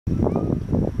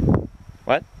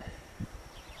What?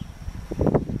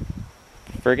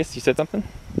 Fergus, you said something?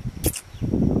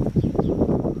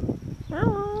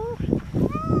 Are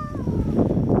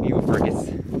you a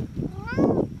Fergus?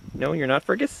 No, you're not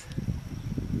Fergus?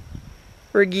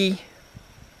 Fergie.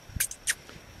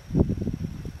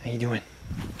 How you doing?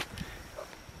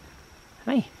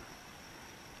 Hi.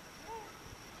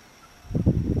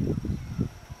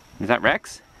 Is that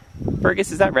Rex?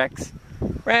 Fergus, is that Rex?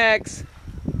 Rex!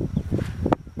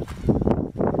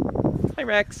 Hi,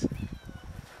 Rex.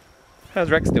 How's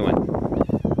Rex doing?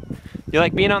 You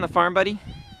like being on the farm, buddy?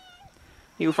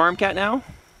 You a farm cat now?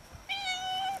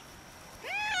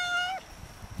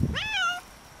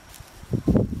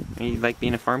 You like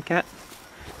being a farm cat?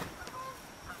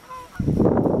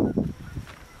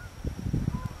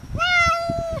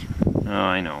 Oh,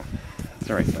 I know. It's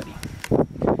alright, buddy.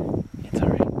 It's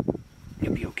alright.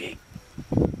 You'll be okay.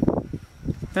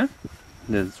 Huh?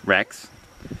 There's Rex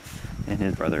and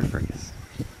his brother Fergus.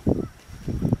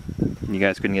 You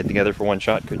guys couldn't get together for one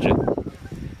shot, could you?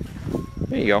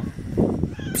 There you go.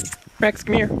 Rex,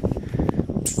 come here.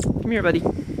 Come here, buddy.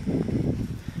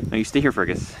 No, you stay here,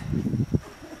 Fergus.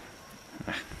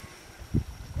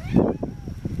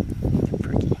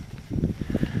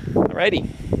 Alrighty.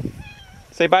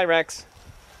 Say bye, Rex.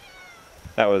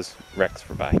 That was Rex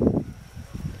for bye.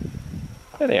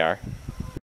 There they are.